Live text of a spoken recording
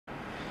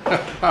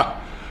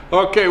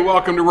Okay,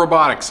 welcome to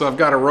Robotics. So I've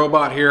got a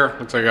robot here.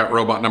 Looks like I got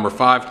robot number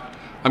 5.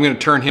 I'm going to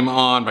turn him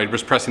on by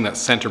just pressing that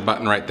center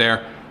button right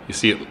there. You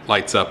see it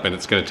lights up and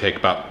it's going to take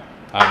about,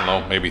 I don't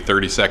know, maybe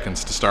 30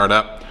 seconds to start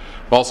up.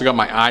 I've also got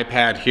my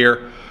iPad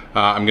here.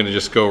 I'm going to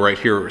just go right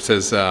here where it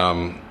says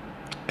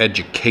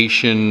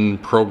education,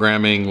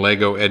 programming,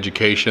 Lego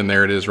education.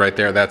 There it is right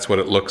there. That's what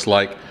it looks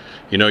like.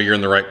 You know you're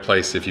in the right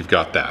place if you've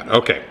got that.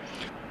 Okay,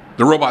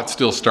 the robot's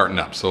still starting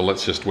up, so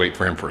let's just wait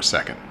for him for a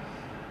second.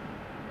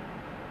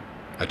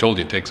 I told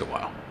you it takes a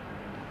while.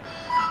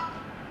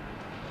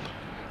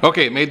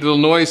 Okay, it made a little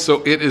noise,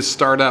 so it has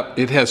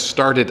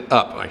started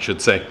up, I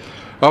should say.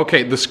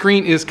 Okay, the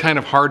screen is kind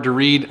of hard to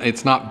read.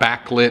 It's not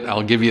backlit,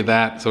 I'll give you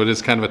that, so it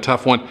is kind of a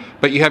tough one.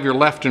 But you have your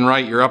left and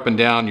right, your up and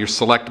down, your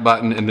select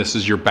button, and this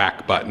is your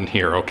back button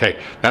here, okay?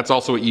 That's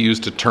also what you use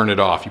to turn it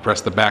off. You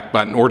press the back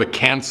button, or to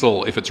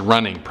cancel if it's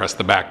running, press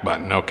the back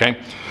button,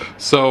 okay?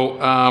 So,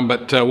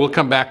 we'll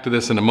come back to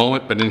this in a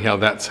moment, but anyhow,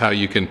 that's how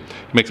you can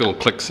make a little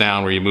click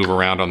sound where you move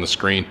around on the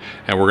screen,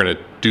 and we're gonna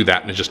do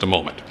that in just a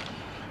moment.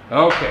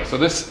 Okay, so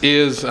this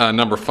is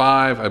number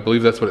 5. I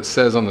believe that's what it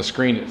says on the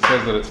screen. It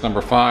says that it's number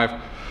 5.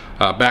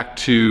 Back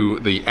to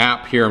the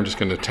app here, I'm just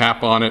going to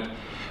tap on it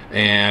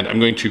and I'm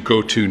going to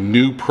go to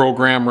new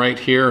program right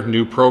here,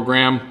 new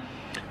program,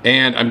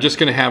 and I'm just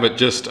going to have it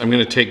I'm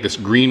going to take this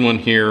green one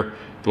here,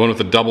 the one with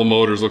the double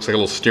motors, looks like a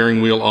little steering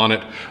wheel on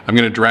it. I'm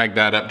going to drag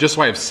that up just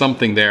so I have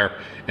something there,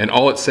 and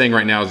all it's saying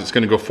right now is it's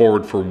going to go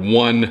forward for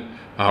 1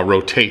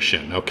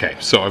 rotation. Okay,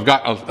 so I've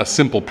got a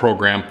simple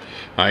program.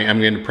 I'm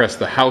going to press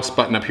the house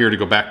button up here to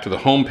go back to the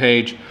home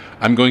page.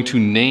 I'm going to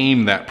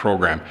name that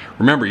program.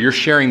 Remember, you're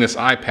sharing this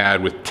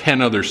iPad with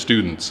 10 other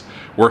students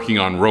working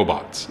on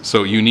robots,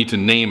 so you need to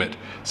name it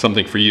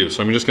something for you.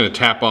 So I'm just going to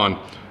tap on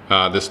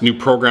this new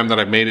program that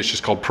I've made. It's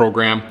just called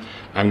program.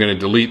 I'm going to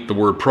delete the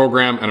word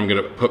program and I'm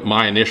going to put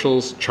my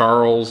initials,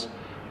 Charles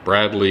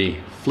Bradley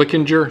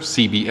Flickinger,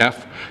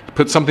 CBF.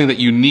 Put something that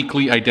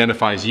uniquely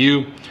identifies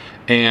you.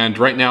 And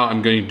right now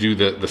I'm going to do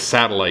the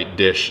satellite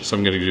dish, so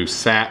I'm going to do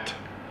sat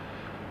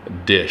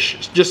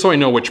dish, just so I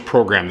know which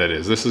program that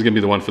is. This is going to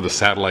be the one for the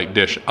satellite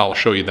dish. I'll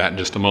show you that in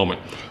just a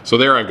moment. So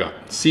there I've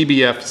got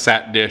CBF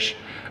sat dish,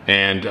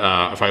 and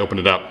if I open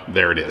it up,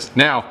 there it is.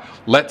 Now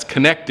let's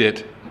connect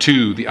it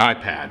to the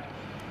iPad.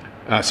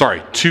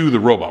 To the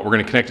robot. We're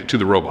going to connect it to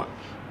the robot.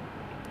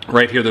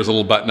 Right here, there's a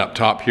little button up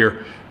top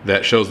here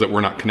that shows that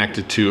we're not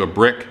connected to a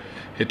brick.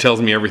 It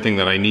tells me everything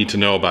that I need to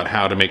know about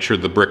how to make sure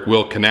the brick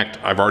will connect.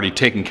 I've already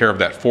taken care of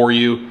that for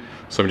you.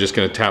 So I'm just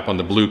going to tap on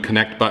the blue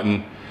connect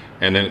button,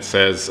 and then it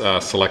says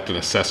select an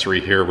accessory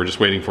here. We're just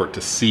waiting for it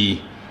to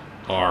see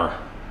our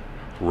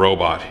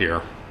robot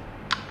here.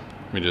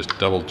 Let me just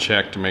double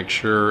check to make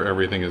sure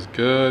everything is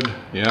good.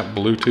 Yeah,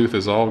 Bluetooth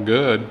is all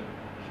good.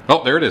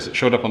 Oh, there it is. It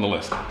showed up on the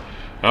list.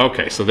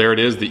 Okay, so there it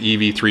is, the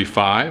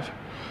EV3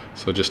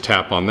 So just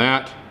tap on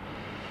that.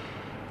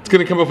 It's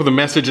going to come up with a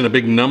message and a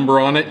big number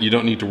on it. You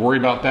don't need to worry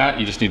about that.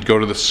 You just need to go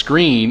to the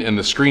screen, and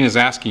the screen is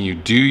asking you,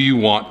 do you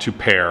want to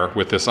pair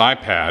with this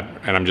iPad?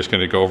 And I'm just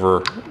going to go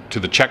over to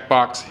the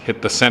checkbox,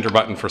 hit the center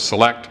button for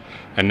select,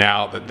 and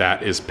now that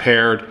that is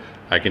paired,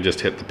 I can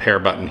just hit the pair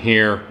button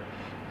here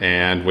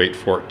and wait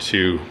for it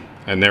to,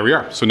 and there we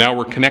are. So now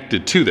we're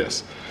connected to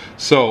this.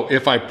 So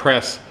if I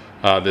press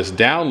this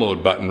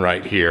download button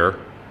right here,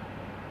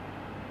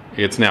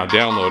 it's now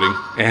downloading,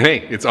 and hey,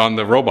 it's on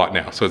the robot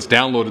now. So it's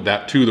downloaded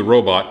that to the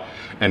robot,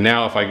 and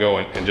now if I go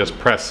and just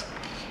press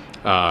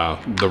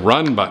the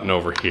run button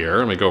over here,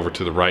 let me go over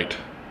to the right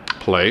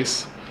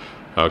place.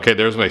 Okay,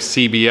 there's my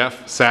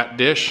CBF sat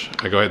dish.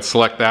 I go ahead and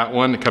select that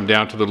one, come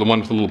down to the one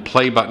with the little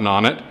play button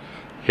on it,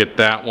 hit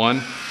that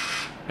one,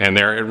 and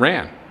there it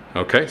ran.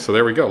 Okay, so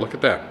there we go, look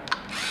at that.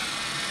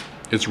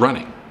 It's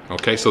running.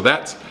 Okay, so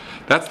that's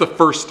the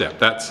first step.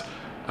 That's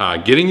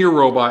getting your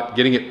robot,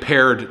 getting it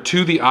paired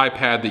to the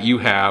iPad that you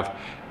have,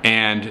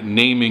 and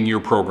naming your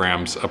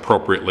programs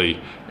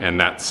appropriately, and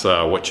that's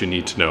what you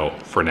need to know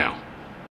for now.